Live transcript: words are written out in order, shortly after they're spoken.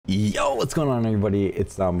Yo, what's going on, everybody?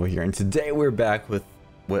 It's Zombo here, and today we're back with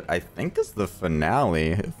what I think is the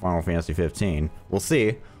finale of Final Fantasy 15. We'll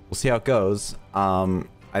see how it goes.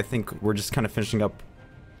 I think we're just kind of finishing up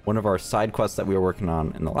one of our side quests that we were working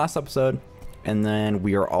on in the last episode, and then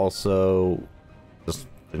we are also just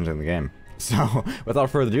finishing the game. So without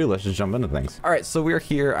further ado, let's just jump into things. All right, so we're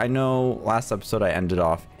here. I know last episode I ended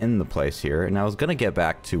off in the place here, and I was gonna get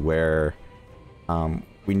back to where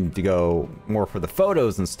we need to go more for the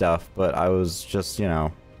photos and stuff, but I was just, you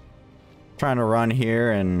know, trying to run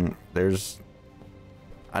here, and there's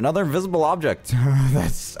another invisible object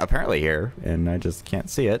that's apparently here, and I just can't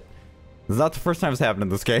see it. This is not the first time it's happened in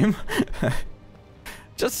this game.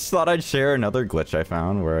 Just thought I'd share another glitch I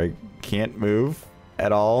found where I can't move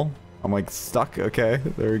at all. I'm like stuck. Okay,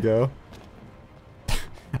 there we go.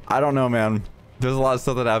 I don't know, man. There's a lot of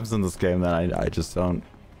stuff that happens in this game that I just don't.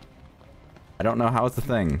 I don't know how it's a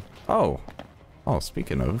thing. Oh,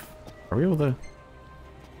 speaking of, are we able to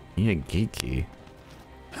need a gate key?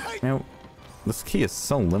 Man, this key is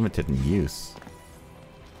so limited in use.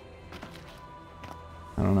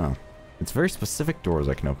 I don't know. It's very specific doors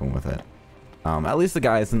I can open with it. At least the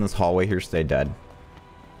guys in this hallway here stay dead.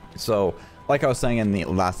 So, like I was saying in the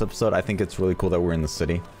last episode, I think it's really cool that we're in the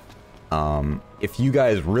city. If you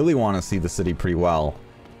guys really want to see the city pretty well,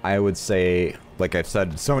 I would say, like I've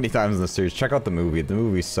said so many times in the series, check out the movie. The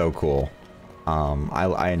movie's so cool.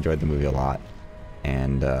 I enjoyed the movie a lot.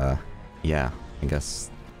 And, yeah, I guess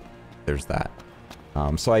there's that.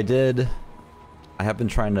 So I have been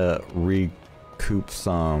trying to recoup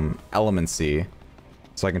some elemency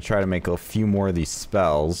so I can try to make a few more of these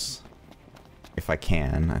spells if I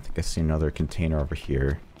can. I think I see another container over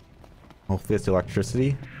here. Hopefully it's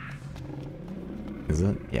electricity. Is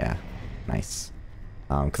it? Yeah. Nice.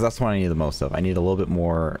 Because that's what I need the most of. I need a little bit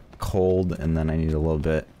more cold, and then I need a little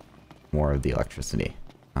bit more of the electricity.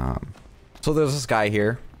 So there's this guy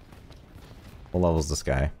here. What level is this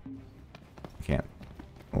guy? I can't.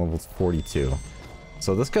 Level's 42.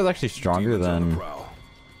 So this guy's actually stronger than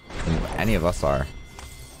any of us are.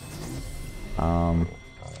 So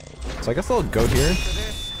I guess I'll go here.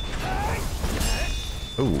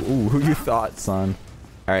 Ooh, who you thought, son?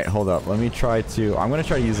 All right, hold up. Let me try to. I'm gonna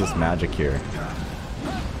try to use this magic here.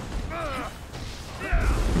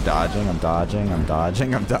 I'm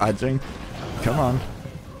dodging. Come on.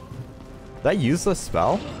 Did I use the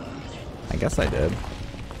spell? I guess I did.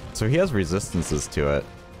 So he has resistances to it.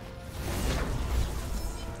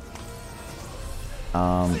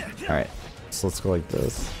 Alright. So let's go like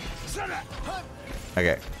this.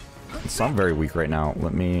 Okay. So I'm very weak right now.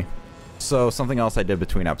 So something else I did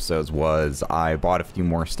between episodes was I bought a few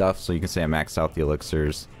more stuff. So you can say I maxed out the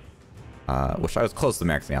elixirs. Which I was close to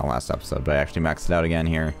maxing out last episode, but I actually maxed it out again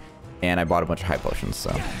here. And I bought a bunch of high potions, so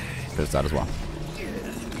there's that as well.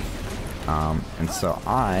 And so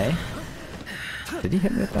did he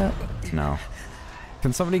hit me with that? No.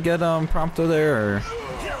 Can somebody get Prompto there,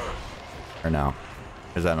 or no?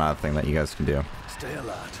 Is that not a thing that you guys can do? Stay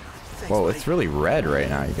alert. Whoa, it's really red right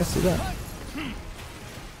now. You guys see that?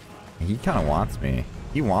 He kind of wants me.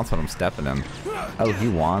 He wants what I'm stepping in. Oh, he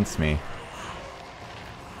wants me.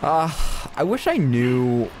 I wish I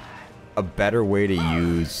knew a better way to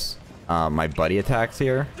use my buddy attacks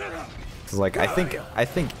here. Cause like I think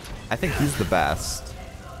he's the best.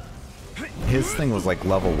 His thing was like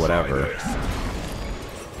level whatever.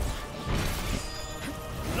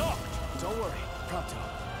 Don't worry, Prompto.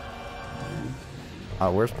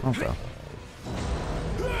 Where's Prompto?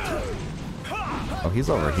 Oh, he's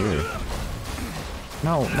over here.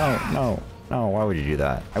 No. Why would you do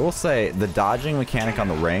that? I will say, the dodging mechanic on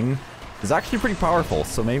the ring is actually pretty powerful,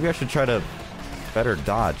 so maybe I should try to better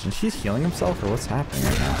dodge. And he's healing himself, or what's happening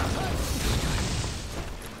right now?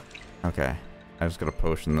 Okay, I just gotta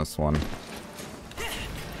potion this one.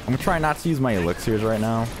 I'm gonna try not to use my elixirs right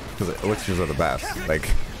now, because elixirs are the best.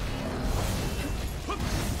 Like,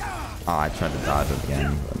 oh, I tried to dodge it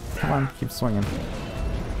again. Come on, keep swinging.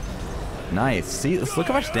 Nice. See, look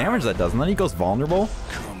how much damage that does, and then he goes vulnerable.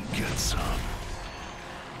 Come get some.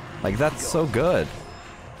 Like, that's so good.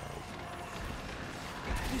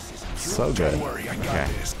 So good. Okay.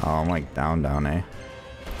 Oh, I'm like down, eh?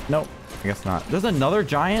 Nope. I guess not. There's another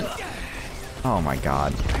giant? Oh my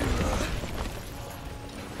god.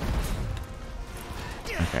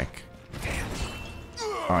 Okay.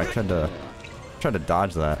 Oh, I tried to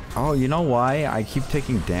dodge that. Oh, you know why I keep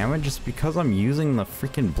taking damage? It's because I'm using the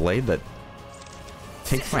freaking blade that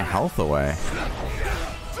takes my health away.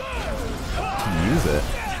 To use it.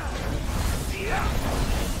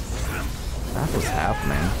 That's what's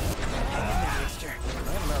happening.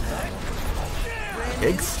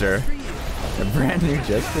 Igster? A brand new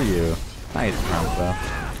just for you. Nice, Prompto.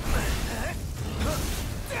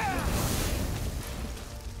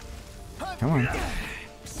 Come on.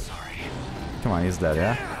 Sorry. Come on, he's dead,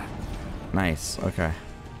 yeah? Nice, okay.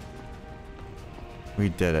 We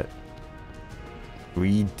did it.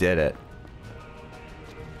 We did it.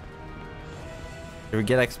 Did we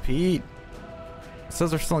get XP? It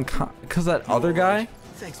says we're still in because that other guy?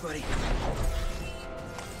 Thanks, buddy.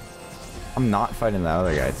 I'm not fighting that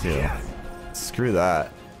other guy, too. Screw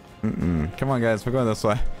that. Come on, guys. We're going this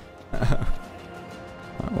way.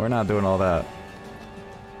 We're not doing all that.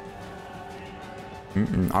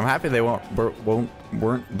 I'm happy they weren't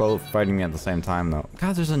both fighting me at the same time, though.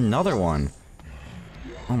 God, there's another one.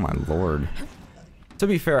 Oh, my lord. To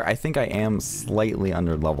be fair, I think I am slightly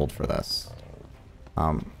under-leveled for this.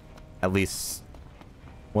 At least,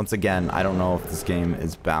 once again, I don't know if this game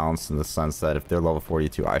is balanced in the sense that if they're level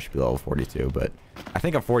 42, I should be level 42, but I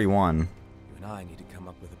think I'm 41. You and I need to come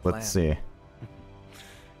up with a plan. Let's see.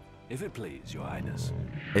 If it please, Your Highness.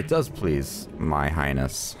 It does please, my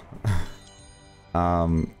highness.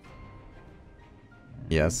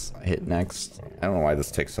 Yes, hit next. I don't know why this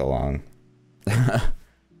takes so long.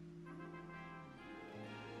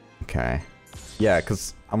 Okay. Yeah,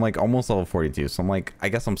 because I'm like almost level 42, so I'm like, I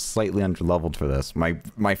guess I'm slightly under-leveled for this.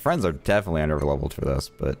 My friends are definitely under-leveled for this,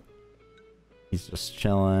 but he's just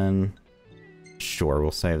chilling. Sure,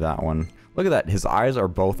 we'll save that one. Look at that, his eyes are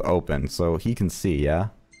both open, so he can see, yeah?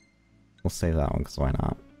 We'll save that one, because why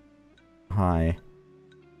not? Hi.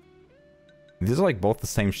 These are like both the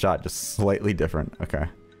same shot, just slightly different. Okay.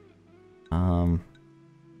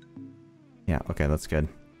 Yeah, okay, that's good.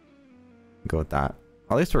 Go with that.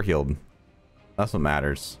 At least we're healed. That's what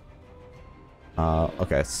matters.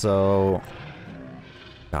 Okay, so...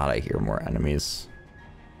 God, I hear more enemies.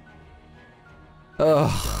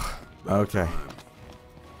 Ugh. Okay.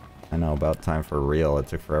 I know, about time for real. It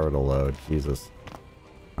took forever to load. Jesus.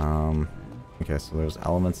 Okay, so there's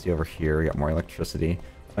elements over here. We got more electricity.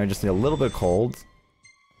 I just need a little bit cold.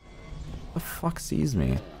 Who the fuck sees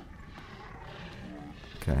me?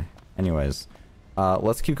 Okay. Anyways.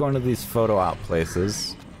 Let's keep going to these photo op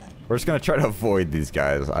places. We're just gonna try to avoid these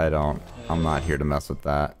guys. I'm not here to mess with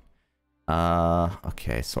that.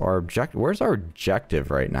 Okay, so our where's our objective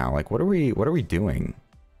right now? Like, what are we doing?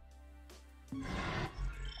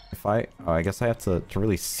 Oh, I guess I have to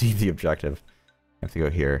really see the objective. I have to go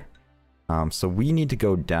here. So we need to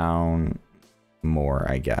go down more,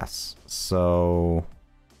 I guess. So...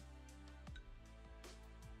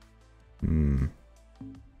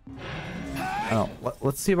 Oh,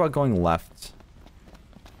 let's see about going left.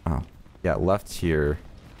 Oh, yeah, left here.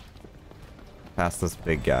 Past this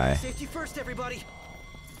big guy. Safety first, everybody.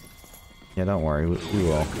 Yeah, don't worry, we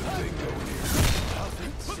will.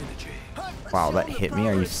 Wow, that hit me?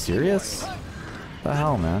 Are you serious? What the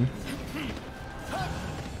hell, man?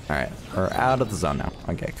 Alright, we're out of the zone now.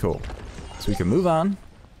 Okay, cool. So we can move on.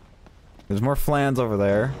 There's more flans over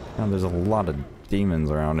there. And there's a lot of demons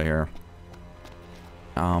around here.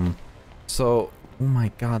 So, oh my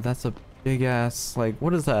god, that's a big ass, like,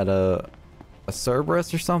 what is that, a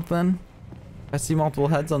Cerberus or something? I see multiple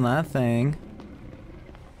heads on that thing.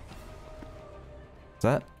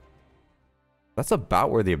 That's about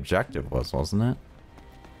where the objective was, wasn't it?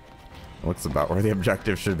 It looks about where the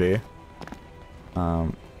objective should be.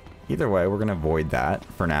 Either way, we're gonna avoid that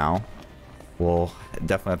for now. We'll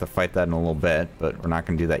definitely have to fight that in a little bit, but we're not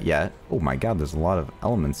gonna do that yet. Oh my god, there's a lot of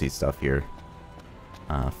elementsy stuff here.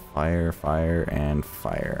 Fire, fire, and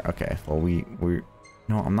fire. Okay, well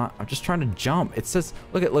no, I'm not. I'm just trying to jump. It says,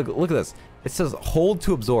 look at this. It says hold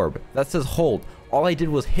to absorb. That says hold. All I did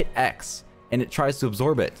was hit X, and it tries to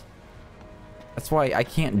absorb it. That's why I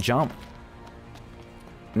can't jump.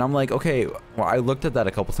 And I'm like, okay, well, I looked at that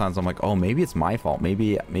a couple times. I'm like, oh, maybe it's my fault.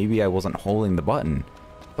 Maybe I wasn't holding the button.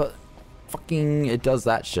 But fucking, it does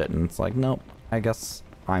that shit, and it's like, nope. I guess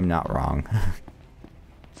I'm not wrong.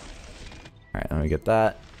 Alright, let me get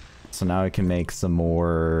that. So now we can make some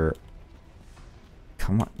more...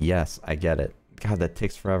 Come on. Yes, I get it. God, that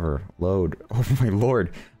takes forever. Load. Oh my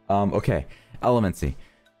lord. Okay. Elementsy.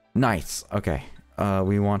 Nice. Okay.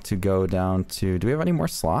 We want to go down to... Do we have any more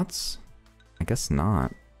slots? I guess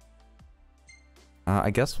not. I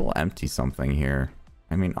guess we'll empty something here.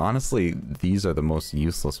 I mean, honestly, these are the most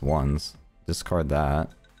useless ones. Discard that.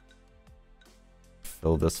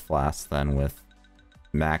 Fill this flask then with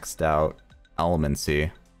maxed out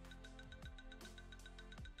elementsy.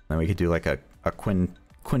 Then we could do like a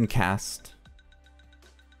quincast.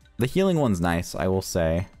 The healing one's nice, I will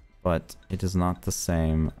say, but it is not the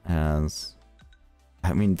same as...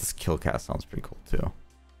 I mean, this kill cast sounds pretty cool too.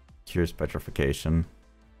 Cures petrification.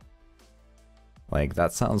 Like,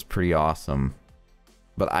 that sounds pretty awesome.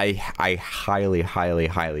 But I highly, highly,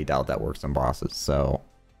 highly doubt that works on bosses, so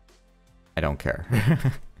I don't care.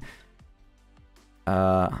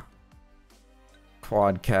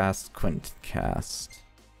 Quadcast, quintcast.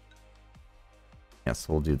 Yes,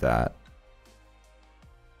 we'll do that.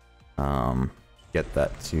 Get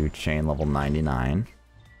that to chain level 99.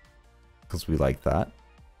 Because we like that.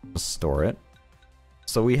 Just store it.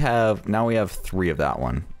 So now we have 3 of that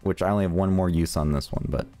one, which I only have 1 more use on this one,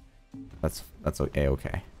 but that's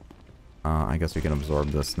okay. I guess we can absorb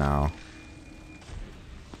this now.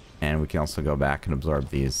 And we can also go back and absorb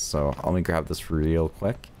these. So let me grab this real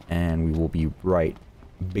quick, and we will be right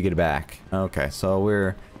biggity back. Okay, so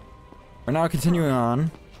we're now continuing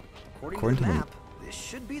on. According to the map, this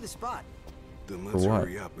should be the spot. Then let's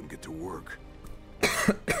hurry up and get to work.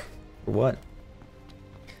 For what?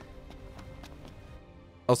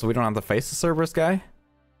 Oh, so we don't have to face the Cerberus guy? Is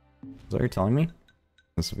that what you're telling me?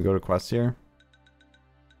 So we go to quest here.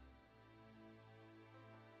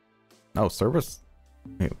 Oh, Cerberus.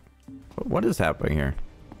 Wait, what is happening here?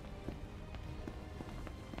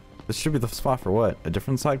 This should be the spot for what? A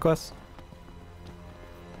different side quest?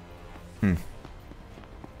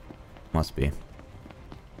 Must be.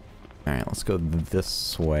 Alright, let's go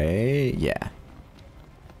this way. Yeah.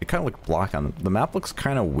 It kind of looks block on the map. Looks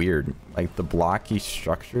kind of weird. Like the blocky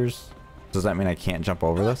structures. Does that mean I can't jump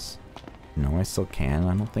over this? No, I still can.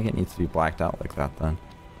 I don't think it needs to be blacked out like that then.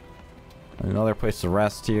 Another place to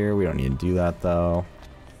rest here. We don't need to do that though.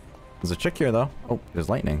 There's a chick here though. Oh, there's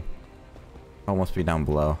lightning. Oh, must be down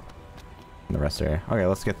below in the rest area. Okay,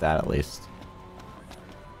 let's get that at least.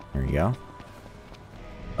 There we go.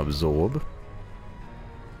 Absorb.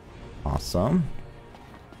 Awesome.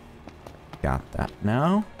 Got that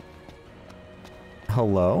now.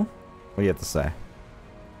 Hello? What do you have to say?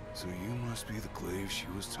 So you must be the glaive she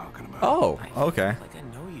was talking about. Oh, okay. I feel like I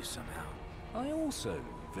know you somehow. I also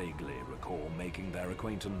vaguely recall making their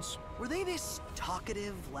acquaintance. Were they this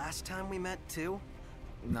talkative last time we met too?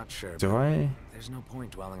 Not sure. Do but I? There's no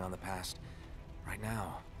point dwelling on the past. Right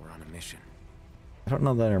now, we're on a mission. I don't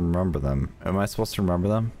know that I remember them. Am I supposed to remember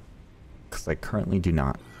them? Because I currently do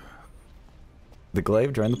not. The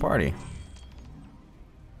glaive joined the party.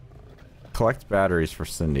 Collect batteries for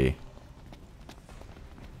Cindy.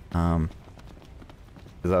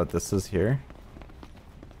 Is that what this is here?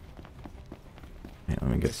 Yeah,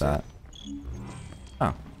 let me get that.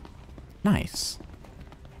 Oh. Nice.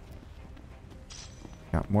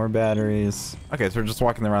 Got more batteries. Okay, so we're just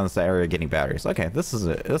walking around this area getting batteries. Okay, this is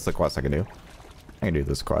a quest I can do. I can do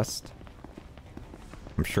this quest.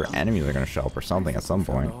 I'm sure enemies are gonna show up or something at some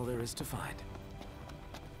point. All there is to find.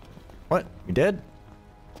 What? We did?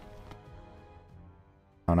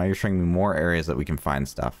 Oh, now you're showing me more areas that we can find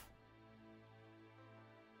stuff.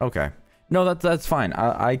 Okay. No, that's fine.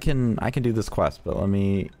 I can do this quest, but let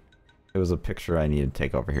me... It was a picture I need to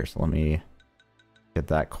take over here, so let me get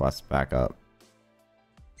that quest back up.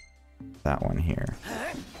 That one here.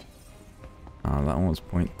 That one was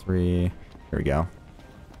 0.3. Here we go.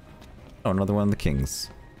 Oh, another one of the kings.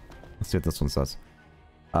 Let's see what this one says.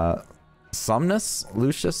 Somnus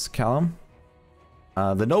Lucius Callum.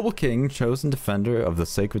 The noble king, chosen defender of the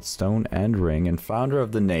sacred stone and ring, and founder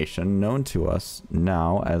of the nation known to us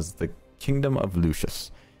now as the Kingdom of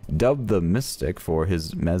Lucius. Dubbed the Mystic for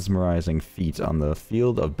his mesmerizing feat on the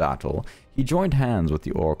field of battle, he joined hands with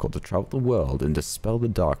the Oracle to travel the world and dispel the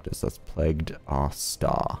darkness that's plagued our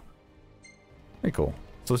star. Very cool.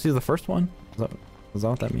 So is he the first one? Is that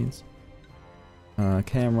what that means?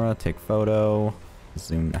 Camera, take photo,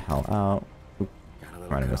 zoom the hell out. Oop, Got a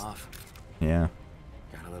little cut off. Yeah.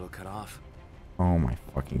 Got a little cut off. Oh my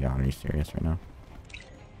fucking god, are you serious right now?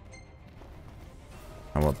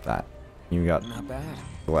 How about that? You got Not bad.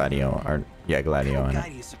 Gladio, or yeah, Gladio in What guy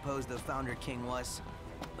it. do you suppose the founder king was?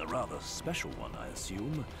 A rather special one, I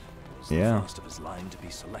assume. Was Yeah. the first of his line to be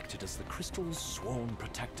selected as the Crystal's sworn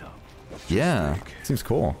protector. Yeah, think. seems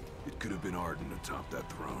cool. It could have been Arden atop that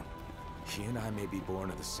throne. He and I may be born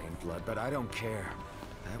of the same blood, but I don't care.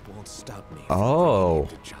 That won't stop me. Oh. From bringing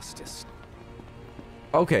him to justice.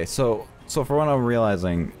 Okay, so for what I'm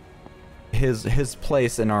realizing, his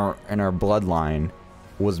place in our bloodline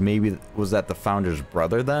was that the founder's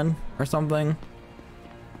brother then or something,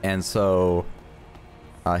 and so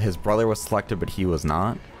his brother was selected but he was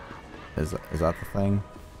not. Is that the thing?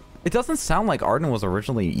 It doesn't sound like Arden was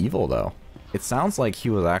originally evil though. It sounds like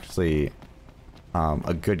he was actually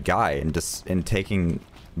a good guy in taking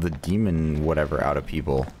the demon whatever out of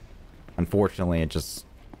people. Unfortunately, it just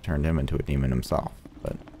turned him into a demon himself.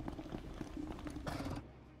 But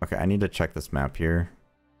okay, I need to check this map here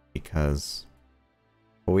because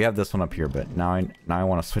But we have this one up here, but now I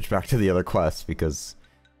want to switch back to the other quest because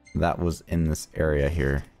that was in this area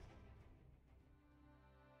here.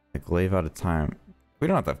 The glaive out of time. We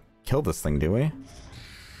don't have to kill this thing, do we?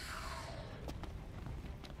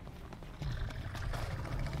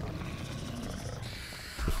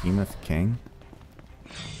 Behemoth King?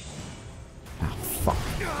 Oh, fuck.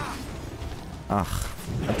 Ugh.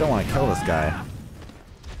 I don't want to kill this guy.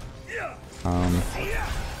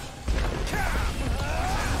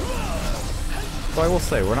 So I will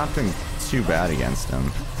say, we're not doing too bad against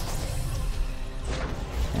him.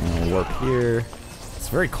 And we'll warp here. It's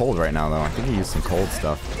very cold right now, though. I think he used some cold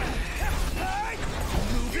stuff.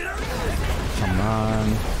 Come on.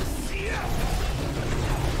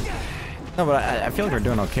 No, but I feel like we're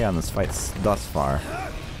doing okay on this fight thus far.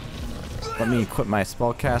 Let me equip my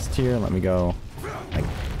spellcast here. Let me go like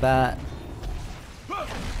that.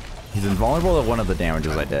 He's invulnerable to one of the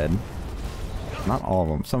damages I did. Not all of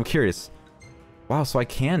them. So I'm curious. Wow, so I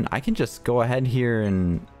can just go ahead here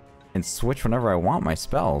and switch whenever I want my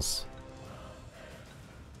spells.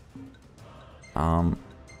 Let's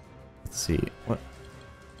see. What?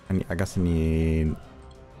 I guess I need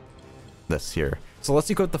this here. So let's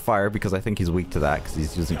equip the fire because I think he's weak to that because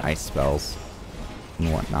he's using ice spells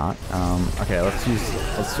and whatnot. Okay, let's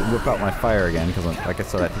whip out my fire again because, like I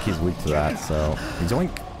said, I think he's weak to that. So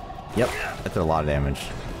zoink. Yep, that did a lot of damage.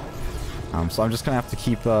 So I'm just gonna have to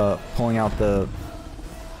keep pulling out the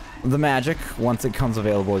magic once it comes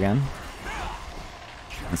available again.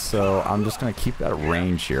 And so I'm just gonna keep that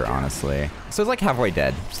range here, honestly. So it's like halfway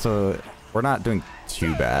dead. So we're not doing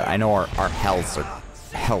too bad. I know our healths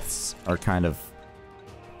are kind of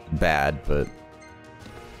bad, but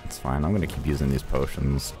it's fine. I'm gonna keep using these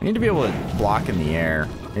potions. I need to be able to block in the air.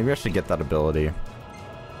 Maybe I should get that ability.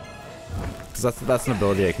 Because that's an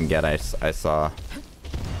ability I can get, I saw.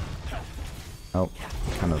 Oh,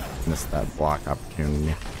 kind of missed that block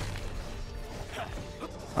opportunity.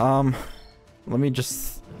 Let me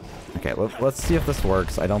just... Okay, let's see if this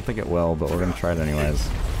works. I don't think it will, but we're gonna try it anyways.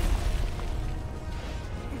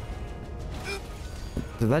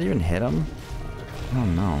 Did that even hit him? I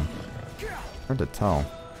don't know. Hard to tell.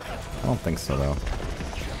 I don't think so, though.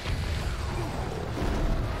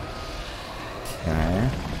 Okay.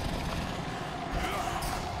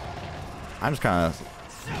 I'm just kind of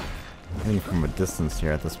hitting from a distance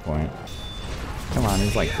here at this point. Come on,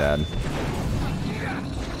 he's like dead.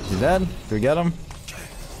 Is he dead? Did we get him?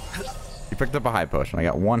 He picked up a high potion. I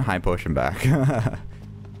got one high potion back.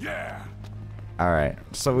 Yeah. Alright,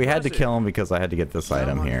 so we had to kill him because I had to get this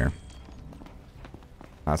item here.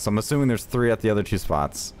 So I'm assuming there's 3 at the other 2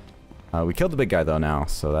 spots. We killed the big guy though now,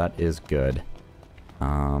 so that is good.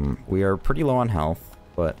 We are pretty low on health,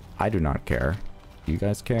 but I do not care. Do you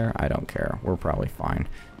guys care? I don't care. We're probably fine.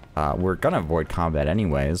 We're gonna avoid combat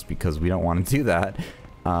anyways because we don't want to do that.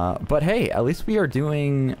 But hey, at least we're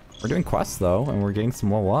doing quests though, and we're getting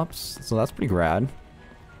some level ups, so that's pretty rad.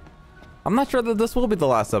 I'm not sure that this will be the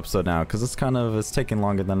last episode now because it's taking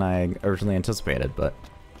longer than I originally anticipated, but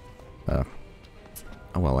oh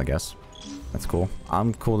well, I guess that's cool.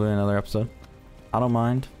 I'm cool doing another episode. I don't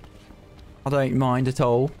mind. I don't mind at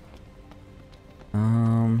all.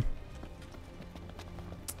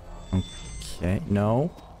 Okay,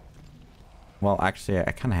 no. Well, actually,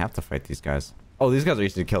 I kind of have to fight these guys. Oh, these guys are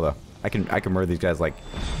easy to kill though. I can murder these guys like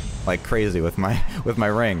crazy with my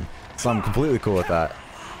ring. So I'm completely cool with that.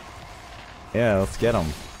 Yeah, let's get them.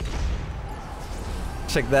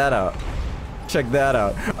 Check that out. Check that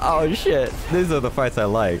out. Oh shit! These are the fights I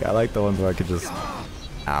like. I like the ones where I could just.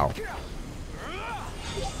 Ow.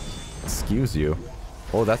 Excuse you.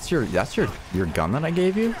 Oh, that's your gun that I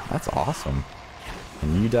gave you? That's awesome.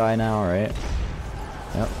 And you die now, right?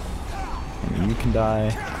 Yep. And you can die.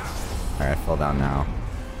 Alright, I fell down now.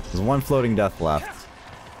 There's one floating death left.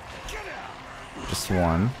 Just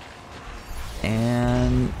one.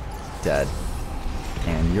 And... dead.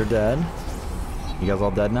 And you're dead. You guys all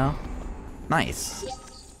dead now? Nice.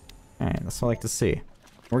 Alright, that's what I like to see.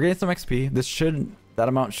 We're getting some XP. That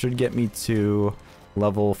amount should get me to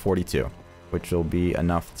level 42. Which will be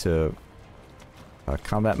enough to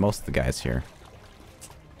combat most of the guys here.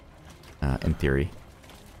 In theory.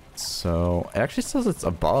 So, it actually says it's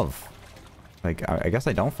above. Like, I guess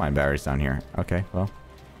I don't find batteries down here. Okay, well.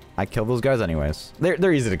 I kill those guys anyways.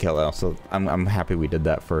 They're easy to kill though, so I'm happy we did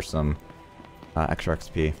that for some extra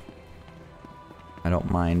XP. I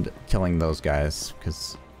don't mind killing those guys,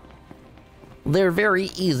 because they're very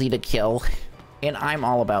easy to kill. And I'm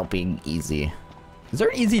all about being easy. Is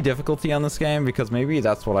there easy difficulty on this game? Because maybe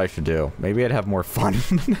that's what I should do. Maybe I'd have more fun.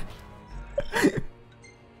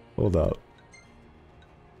 Hold up.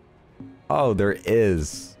 Oh, there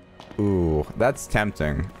is. Ooh, that's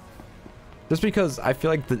tempting. Just because I feel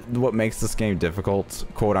like what makes this game difficult,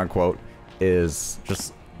 quote unquote, is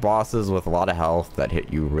just bosses with a lot of health that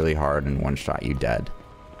hit you really hard and one shot you dead.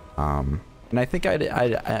 And I think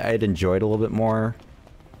I'd enjoy it a little bit more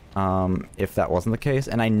if that wasn't the case.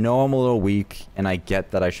 And I know I'm a little weak, and I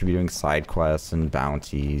get that I should be doing side quests and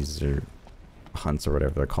bounties or hunts or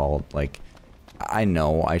whatever they're called. Like, I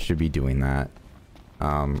know I should be doing that,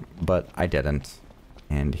 but I didn't,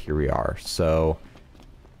 and here we are. So,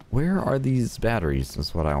 where are these batteries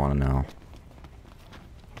is what I want to know.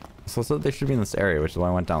 So they should be in this area, which is why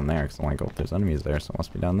I went down there, because I'm like, oh, there's enemies there, so it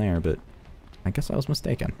must be down there, but I guess I was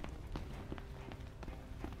mistaken.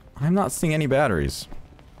 I'm not seeing any batteries.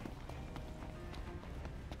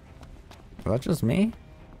 Is that just me?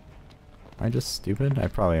 Am I just stupid? I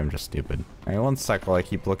probably am just stupid. Alright, one sec while I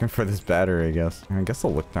keep looking for this battery, I guess. I guess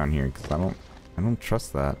I'll look down here, because I don't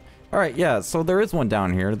trust that. Alright, yeah, so there is one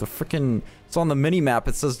down here. The frickin'... So on the mini-map,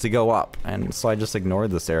 it says to go up, and so I just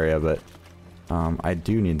ignored this area, but... I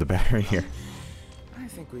do need the battery here. I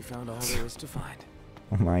think we found all there is to find.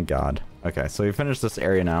 Oh my god. Okay, so we finished this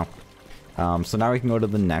area now. So now we can go to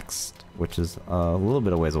the next, which is a little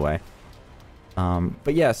bit of ways away.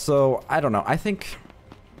 But yeah, so I don't know. I think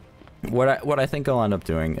what I think I'll end up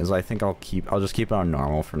doing is I think I'll just keep it on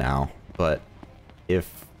normal for now. But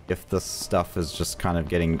if the stuff is just kind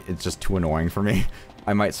of it's just too annoying for me,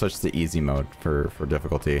 I might switch to easy mode for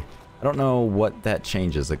difficulty. I don't know what that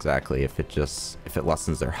changes exactly. If it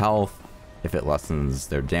lessens their health, if it lessens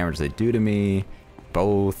their damage they do to me,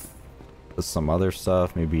 both, some other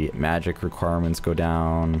stuff, maybe magic requirements go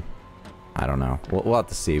down. I don't know. We'll have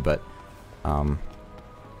to see, but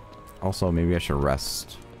also maybe I should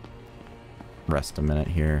rest a minute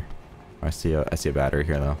here. I see a battery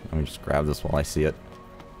here though. Let me just grab this while I see it.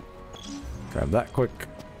 Grab that quick.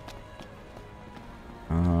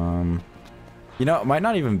 You know, it might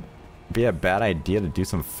not even be a bad idea to do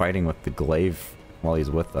some fighting with the glaive while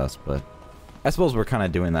he's with us, but I suppose we're kind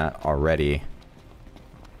of doing that already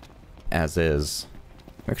as is.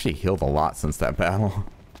 We actually healed a lot since that battle.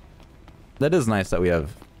 That is nice that we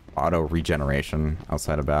have auto regeneration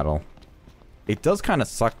outside of battle. It does kind of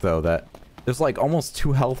suck though that there's like almost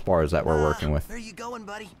 2 health bars that we're working with. Where you going,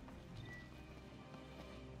 buddy?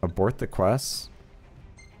 Abort the quest?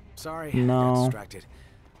 Sorry, No. I got distracted.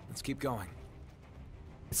 Let's keep going.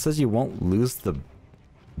 It says you won't lose the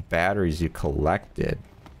batteries you collected.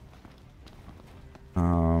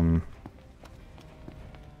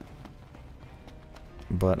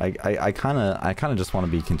 But I kind of just want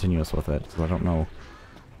to be continuous with it, because I don't know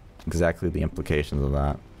exactly the implications of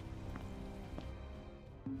that.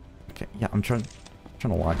 Okay, yeah, I'm trying to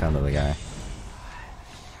lock onto the guy.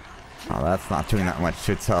 Oh, that's not doing that much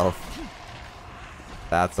to its health.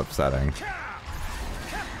 That's upsetting.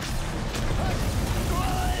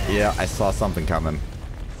 Yeah, I saw something coming.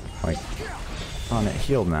 Like, oh, it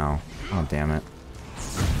healed now. Oh, damn it.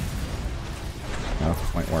 No,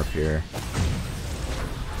 point warp here.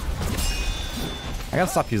 I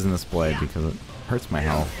gotta stop using this blade because it hurts my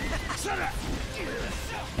health.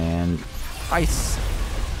 And ice.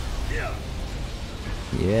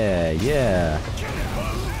 Yeah, yeah.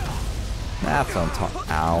 That's on top.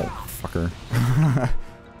 Ow, fucker.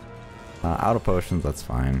 Out of potions, that's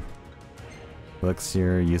fine.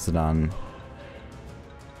 Elixir, use it on...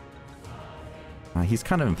 he's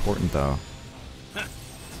kind of important though.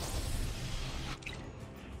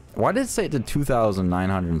 Why did it say it did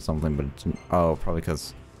 2,900 and something, but it didn't... Oh, probably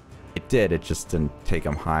because it did, it just didn't take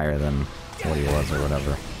him higher than what he was or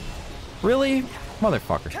whatever. Really?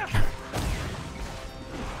 Motherfucker.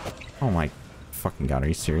 Oh my fucking god, are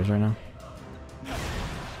you serious right now?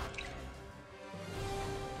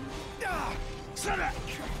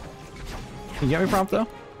 Can you get me, Prompt, though?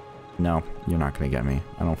 No, you're not gonna get me.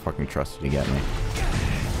 I don't fucking trust you to get me.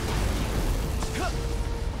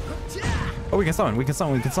 Oh, we can summon, we can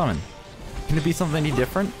summon, we can summon. Can it be something any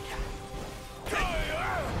different?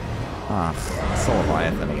 Ah, Soul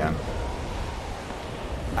Leviathan again.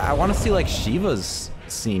 I want to see, like, Shiva's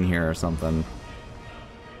scene here or something.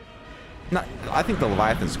 Not, I think the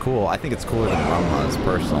Leviathan's cool. I think it's cooler than Brahma's,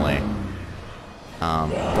 personally.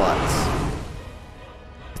 But...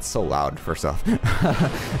 it's so loud, first off.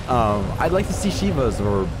 I'd like to see Shiva's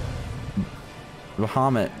or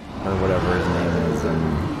Bahamut or whatever his name is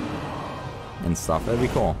and stuff. That'd be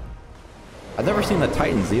cool. I've never seen the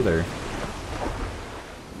Titans either.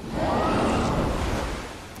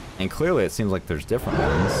 And clearly it seems like there's different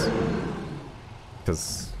ones.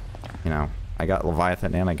 Because, you know, I got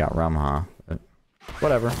Leviathan and I got Ramha. But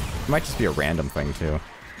whatever. It might just be a random thing too.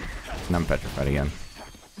 And I'm petrified again.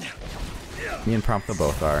 Me and Prompto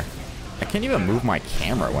both are. I can't even move my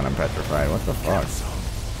camera when I'm petrified. What the fuck?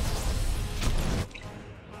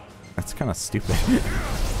 That's kind of stupid.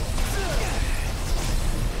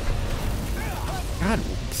 God,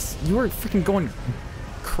 you are freaking going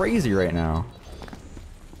crazy right now.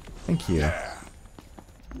 Thank you.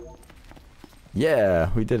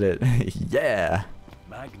 Yeah, we did it. Yeah.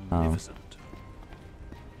 Magnificent.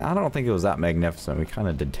 I don't think it was that magnificent. We kind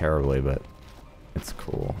of did terribly, but it's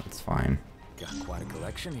cool. It's fine. Got quite a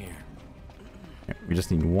collection here. Yeah, we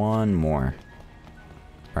just need one more.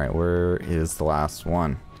 Alright, where is the last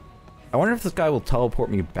one? I wonder if this guy will teleport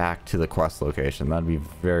me back to the quest location. That'd be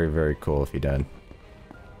very, very cool if he did.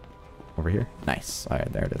 Over here? Nice.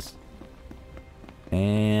 Alright, there it is.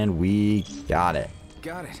 And we got it.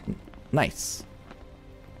 Got it. Nice.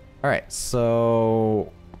 Alright,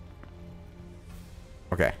 so...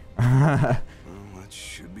 Okay. Well, that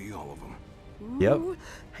should be all of them. Yep. Ooh,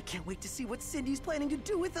 I can't wait to see what Cindy's planning to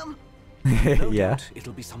do with them. No Yeah. doubt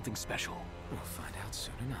it'll be something special. We'll find out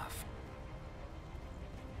soon enough.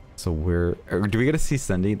 So do we get to see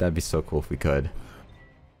Cindy? That'd be so cool if we could.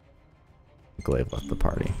 Glaive left the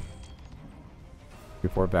party.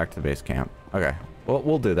 Report back to the base camp. Okay. Well,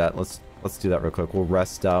 we'll do that. Let's do that real quick. We'll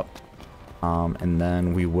rest up. And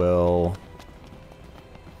then we will...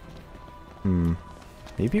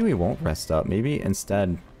 Maybe we won't rest up. Maybe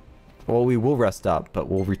instead... Well, we will rest up, but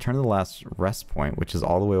we'll return to the last rest point, which is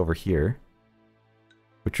all the way over here.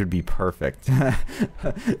 Which would be perfect.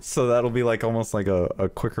 So that'll be like almost like a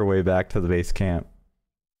quicker way back to the base camp.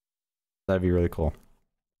 That'd be really cool.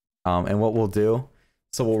 And what we'll do,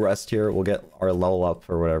 so we'll rest here, we'll get our level up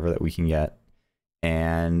or whatever that we can get.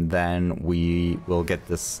 And then we will get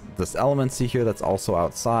this elemency here that's also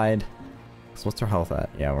outside. So what's our health at?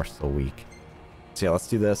 Yeah, we're still weak. So yeah, let's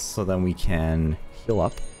do this so then we can heal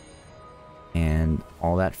up. And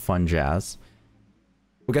all that fun jazz.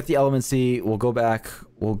 We'll get the elemency, we'll go back,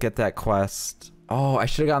 we'll get that quest. Oh, I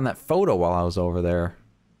should have gotten that photo while I was over there.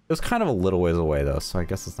 It was kind of a little ways away though, so I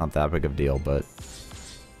guess it's not that big of a deal, but...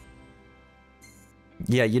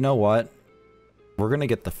 Yeah, you know what? We're gonna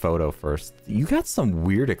get the photo first. You got some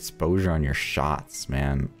weird exposure on your shots,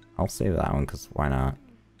 man. I'll save that one, because why not?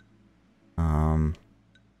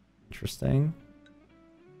 Interesting.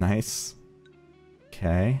 Nice.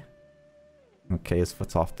 Okay. Okay, his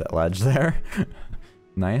foot's off that ledge there.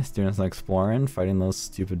 Nice, doing some exploring, fighting those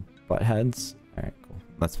stupid buttheads. Alright, cool.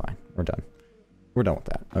 That's fine. We're done. We're done with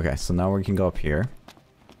that. Okay, so now we can go up here.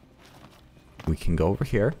 We can go over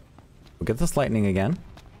here. We'll get this lightning again.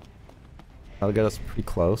 That'll get us pretty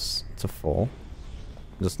close to full.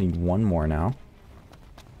 We just need one more now.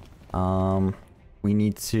 We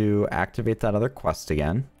need to activate that other quest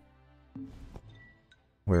again.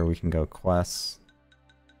 Where we can go quests.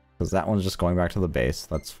 Because that one's just going back to the base.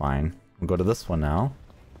 That's fine. We'll go to this one now.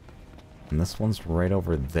 And this one's right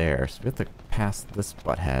over there. So we have to pass this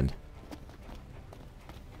butthead.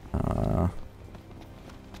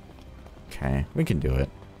 Okay, we can do it.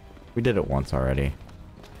 We did it once already.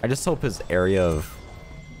 I just hope his area of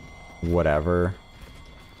whatever.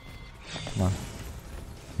 Come on.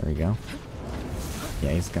 There we go.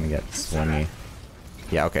 Yeah, he's gonna get swingy.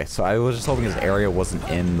 Yeah, okay, so I was just hoping his area wasn't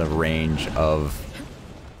in the range of...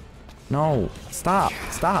 No, stop,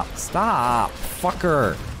 stop, stop,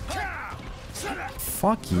 fucker.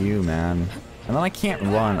 Fuck you, man. And then I can't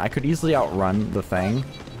run. I could easily outrun the thing,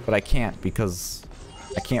 but I can't because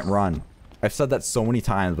I can't run. I've said that so many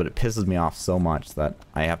times, but it pisses me off so much that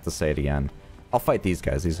I have to say it again. I'll fight these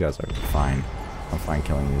guys. These guys are fine. I'm fine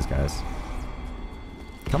killing these guys.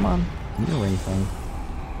 Come on, you can ring thing.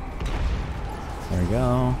 There we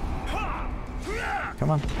go. Come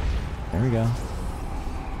on. There we go.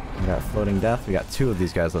 We got floating death. We got two of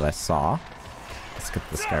these guys that I saw. Let's get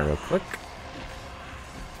this guy real quick.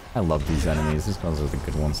 I love these enemies. These guys are the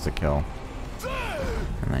good ones to kill.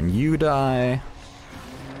 And then you die.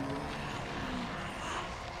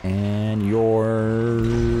 And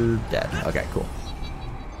you're dead. Okay, cool.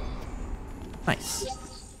 Nice.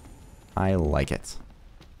 I like it.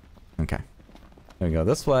 Okay. There we go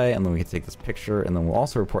this way, and then we can take this picture, and then we'll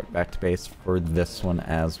also report back to base for this one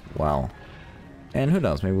as well. And who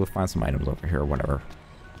knows, maybe we'll find some items over here or whatever.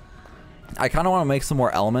 I kind of want to make some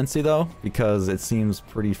more elemency though, because it seems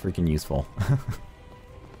pretty freaking useful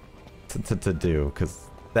to do, because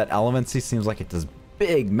that elemency seems like it does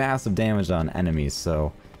big, massive damage on enemies,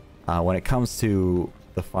 so when it comes to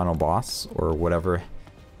the final boss, or whatever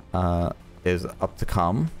is up to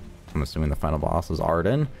come, I'm assuming the final boss is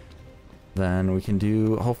Arden, then we can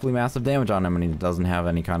do hopefully massive damage on him and he doesn't have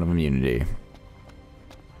any kind of immunity.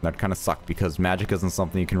 That kind of sucked because magic isn't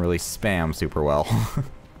something you can really spam super well.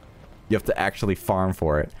 You have to actually farm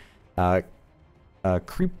for it.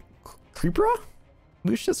 Creepra?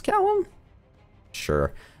 Lucius Callum?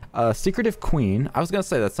 Sure. Secretive queen. I was gonna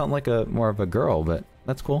say that sounded like a more of a girl, but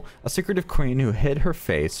that's cool. A secretive queen who hid her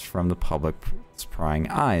face from the public's prying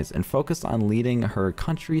eyes and focused on leading her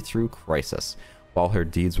country through crisis. While her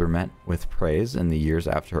deeds were met with praise in the years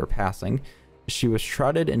after her passing, she was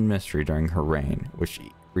shrouded in mystery during her reign, which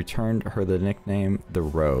returned her the nickname the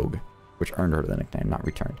Rogue, which earned her the nickname, not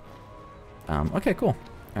returned. Okay, cool.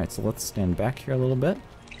 Alright, so let's stand back here a little bit.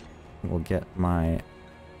 We'll get my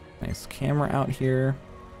nice camera out here.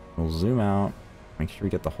 We'll zoom out, make sure we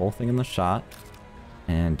get the whole thing in the shot,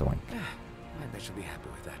 and doink. I bet she'll be happy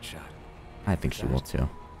with that shot. I think she will too.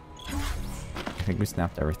 I think we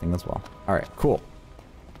snapped everything as well. Alright, cool.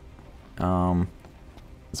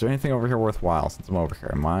 Is there anything over here worthwhile since I'm over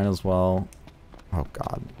here? I might as well... Oh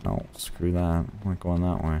god, no, screw that. I'm not going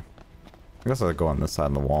that way. I guess I'll go on this side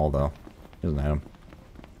of the wall though. Here's an item.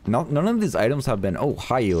 None of these items have been, oh,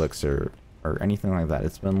 high elixir or anything like that.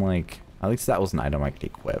 It's been like, at least that was an item I could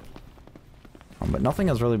equip. But nothing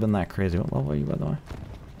has really been that crazy. What level are you, by the way?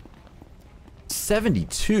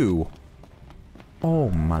 72? Oh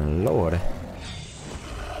my lord.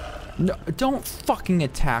 No, don't fucking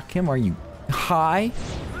attack him. Are you high?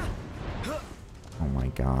 Oh my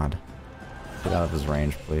god. Get out of his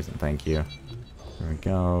range, please, and thank you. There we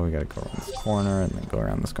go. We gotta go around this corner and then go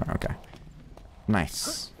around this corner. Okay.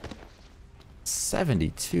 Nice.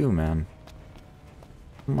 72, man.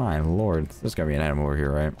 My lord. There's gotta be an item over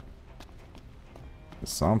here, right?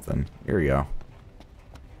 Something. Here we go.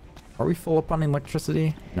 Are we full up on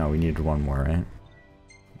electricity? No, we needed one more, right?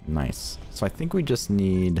 Nice. So I think we just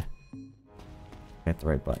need... Hit the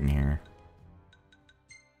right button here.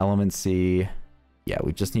 Element C. Yeah,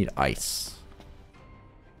 we just need ice.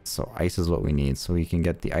 So ice is what we need. So we can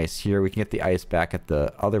get the ice here. We can get the ice back at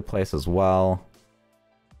the other place as well.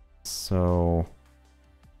 So...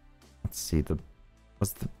 Let's see.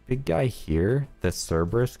 Was the big guy here? The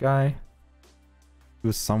Cerberus guy? He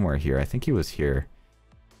was somewhere here. I think he was here.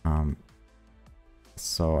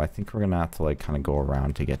 So I think we're gonna have to like kind of go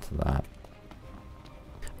around to get to that.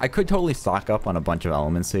 I could totally stock up on a bunch of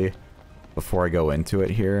elements before I go into it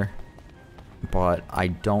here, but I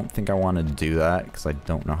don't think I want to do that because I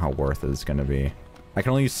don't know how worth it it's gonna be. I can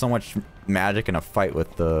only use so much magic in a fight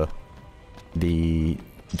with the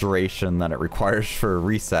duration that it requires for a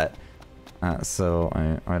reset. So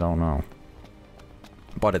I don't know.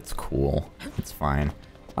 But it's cool. It's fine.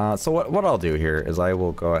 So what I'll do here is I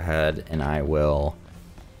will go ahead and I will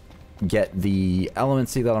get the element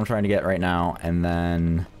C that I'm trying to get right now, and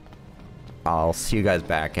then I'll see you guys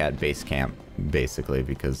back at base camp, basically,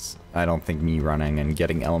 because I don't think me running and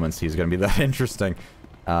getting element C is going to be that interesting.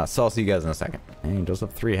 So I'll see you guys in a second. And he does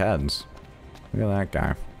have 3 heads. Look at that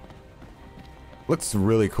guy. Looks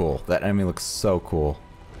really cool. That enemy looks so cool.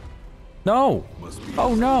 No!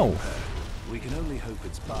 Oh no! We can only hope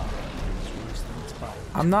it's bad.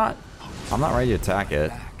 I'm not ready to attack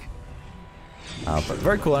it. But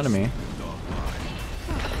very cool enemy.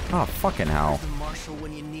 Oh, fucking hell.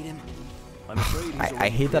 I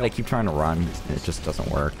hate that I keep trying to run. It just doesn't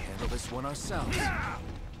work.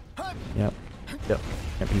 Yep.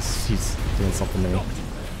 He's doing something to me.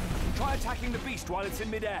 Try attacking the beast while it's in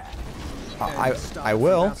midair. I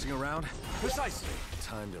will. Precisely.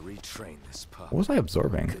 Time to retrain this pup. What was I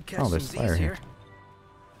absorbing? Oh, there's fire here.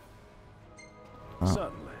 Oh.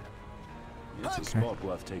 Certainly. It's a spot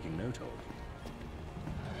worth taking note of.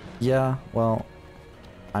 Yeah, well,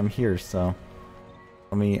 I'm here, so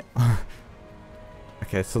let me...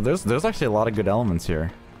 Okay, so there's actually a lot of good elements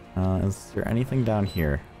here. Is there anything down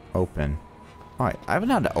here? Open. Oh, I haven't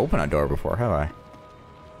had to open a door before, have I?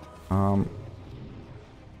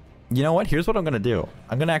 You know what? Here's what I'm gonna do.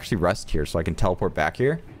 I'm gonna actually rest here so I can teleport back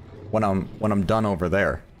here when I'm done over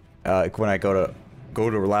there. When I go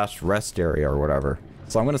to last rest area or whatever.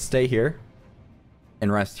 So I'm gonna stay here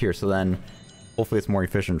and rest here. So then hopefully it's more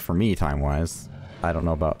efficient for me time-wise. I don't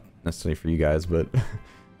know about necessarily for you guys, but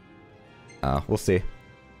we'll see.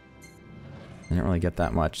 I didn't really get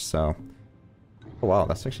that much, so... Oh wow,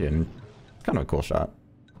 that's actually kind of a cool shot.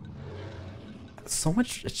 So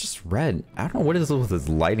much, it's just red. I don't know what it is with his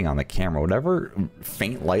lighting on the camera. Whatever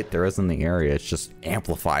faint light there is in the area, it's just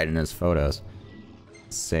amplified in his photos.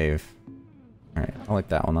 Save. Alright, I like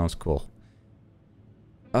that one. That was cool.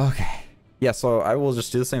 Okay. Yeah, so I will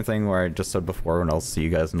just do the same thing where I just said before, and I'll see you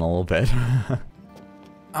guys in a little bit.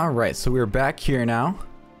 Alright, so we're back here now.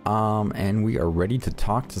 And we are ready to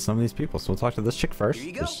talk to some of these people. So we'll talk to this chick first,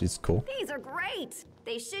 because she's cool. These are great.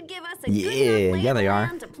 They should give us a good enough they are.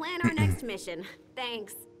 to plan our next mission.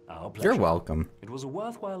 Thanks. Our pleasure. You're welcome. It was a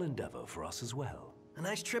worthwhile endeavor for us as well. A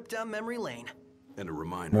nice trip down memory lane. And a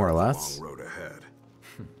reminder More or of the less. long road ahead.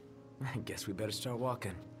 I guess we better start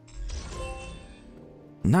walking.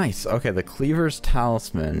 Nice. Okay, the Cleaver's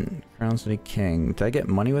Talisman. Crown City King. Did I get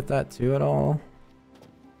money with that too at all?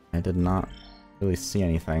 I did not really see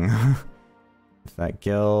anything. With that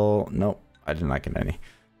Gil. Nope. I did not get any.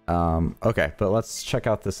 Okay, but let's check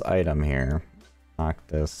out this item here.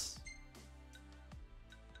 Noctis.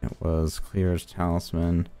 It was Cleaver's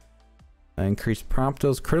Talisman. Increased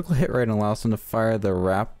Prompto's critical hit rate and allows him to fire the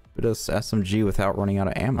Rapidus SMG without running out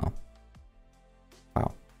of ammo.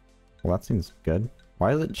 Wow. Well, that seems good.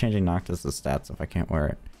 Why is it changing Noctis' stats if I can't wear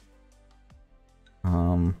it?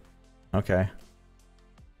 Okay.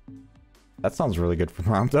 That sounds really good for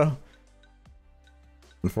Prompto.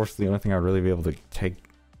 Unfortunately, the only thing I'd really be able to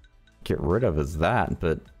get rid of is that,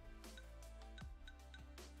 but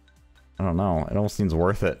I don't know. It almost seems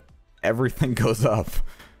worth it. Everything goes up.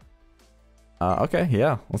 Okay,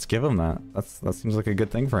 yeah, let's give him that. That seems like a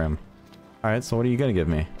good thing for him. Alright, so what are you gonna give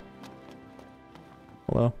me?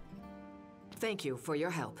 Hello? Thank you for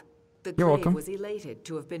your help. The You're Clave welcome. was elated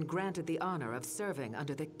to have been granted the honor of serving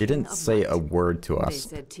under the He King didn't of say Light. a word to They us.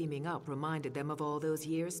 said teaming up reminded them of all those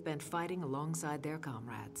years spent fighting alongside their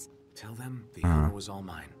comrades. Tell them the honor was all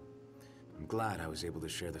mine. I'm glad I was able to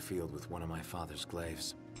share the field with one of my father's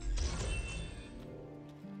glaives.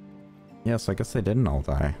 Yes, I guess they didn't all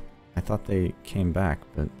die. I thought they came back,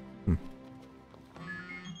 but...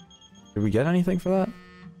 Did we get anything for that?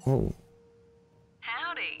 Whoa.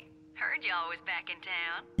 Howdy. Heard y'all was back in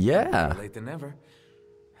town. Yeah! Better late than never.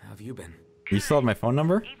 How have you been? You still have my phone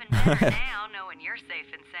number? Even better now, knowing you're safe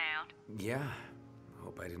and sound. Yeah.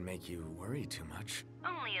 Hope I didn't make you worry too much.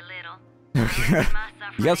 Only a little.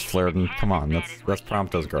 You guys flirting. Come on, that's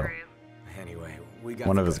Prompto's girl. Anyway, we got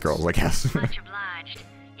One the of his goods. girls, I guess. Much obliged.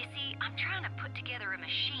 You see, I'm trying to put together a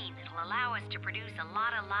machine that'll allow us to produce a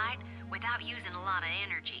lot of light without using a lot of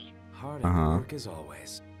energy. Hard at work as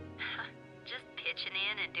always. Just pitching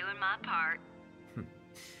in and doing my part.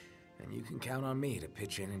 And you can count on me to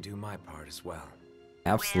pitch in and do my part as well.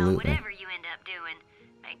 Well, Absolutely. whatever you end up doing,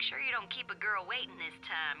 make sure you don't keep a girl waiting this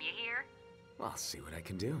time, you hear? I'll see what I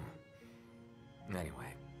can do.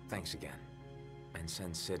 Anyway, thanks again. And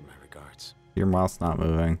send Sid my regards. Your mouth's not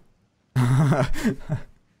moving.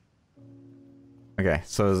 Okay,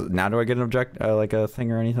 so now do I get an like a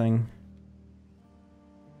thing or anything?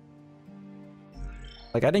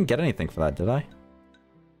 Like, I didn't get anything for that, did I?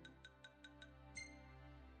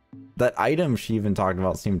 That item she even talked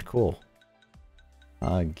about seemed cool.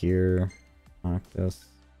 Gear, Noctis.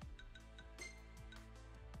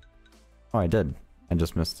 Oh, I did. I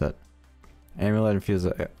just missed it. Amulet infused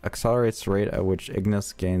accelerates the rate at which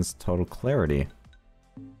Ignis gains total clarity.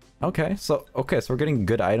 Okay, so we're getting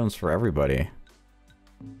good items for everybody.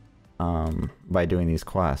 By doing these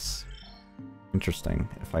quests. Interesting.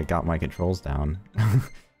 If I got my controls down.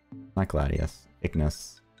 Not Gladius.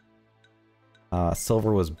 Ignis.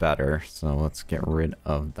 Silver was better, so let's get rid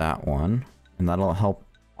of that one. And that'll help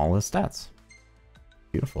all his stats.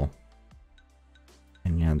 Beautiful.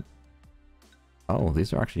 And yeah. Oh,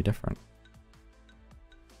 these are actually different.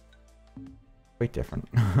 Quite different.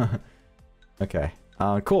 Okay.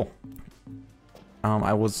 Cool.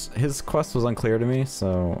 His quest was unclear to me,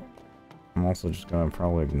 so I'm also just gonna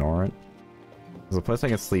probably ignore it. There's a place I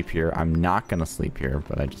can sleep here. I'm not gonna sleep here,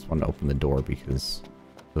 but I just wanted to open the door because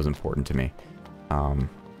it was important to me.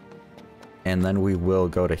 And then we will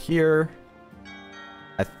go to here.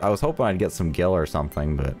 I was hoping I'd get some gil or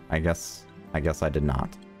something, but I guess I did not.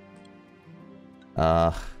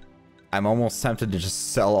 I'm almost tempted to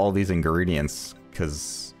just sell all these ingredients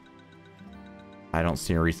because I don't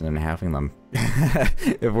see a reason in having them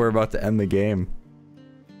if we're about to end the game.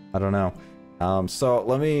 I don't know. So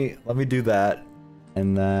let me do that,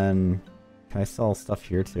 and then can I sell stuff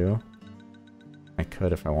here too? I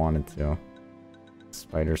could if I wanted to.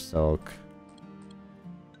 Spider silk.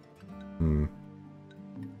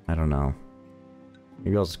 I don't know.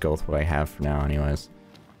 Maybe I'll just go with what I have for now, anyways.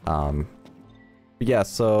 But yeah,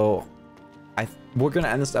 so we're gonna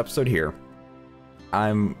end this episode here.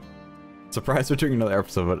 I'm surprised we're doing another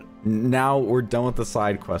episode, but now we're done with the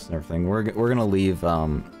side quest and everything. We're gonna leave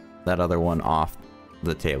that other one off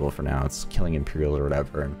the table for now. It's killing Imperials or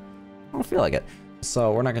whatever, and I don't feel like it.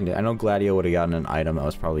 So we're not gonna do it. I know Gladio would have gotten an item that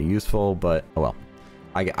was probably useful, but oh well.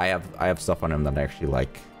 I have stuff on him that I actually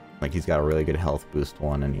like. Like, he's got a really good health boost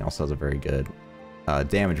one, and he also has a very good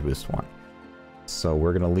damage boost one. So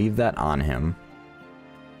we're gonna leave that on him,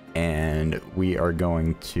 and we are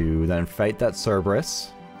going to then fight that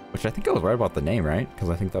Cerberus, which I think I was right about the name, right? Because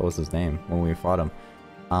I think that was his name when we fought him.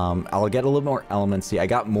 I'll get a little more elements. See, I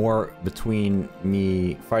got more between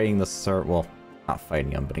me fighting the well, not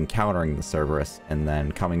fighting him, but encountering the Cerberus and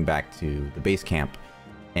then coming back to the base camp.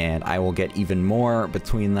 And I will get even more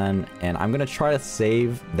between then. And I'm going to try to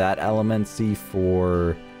save that elemency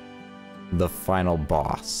for the final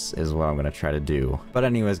boss is what I'm going to try to do. But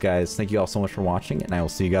anyways, guys, thank you all so much for watching, and I will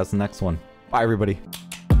see you guys in the next one. Bye, everybody.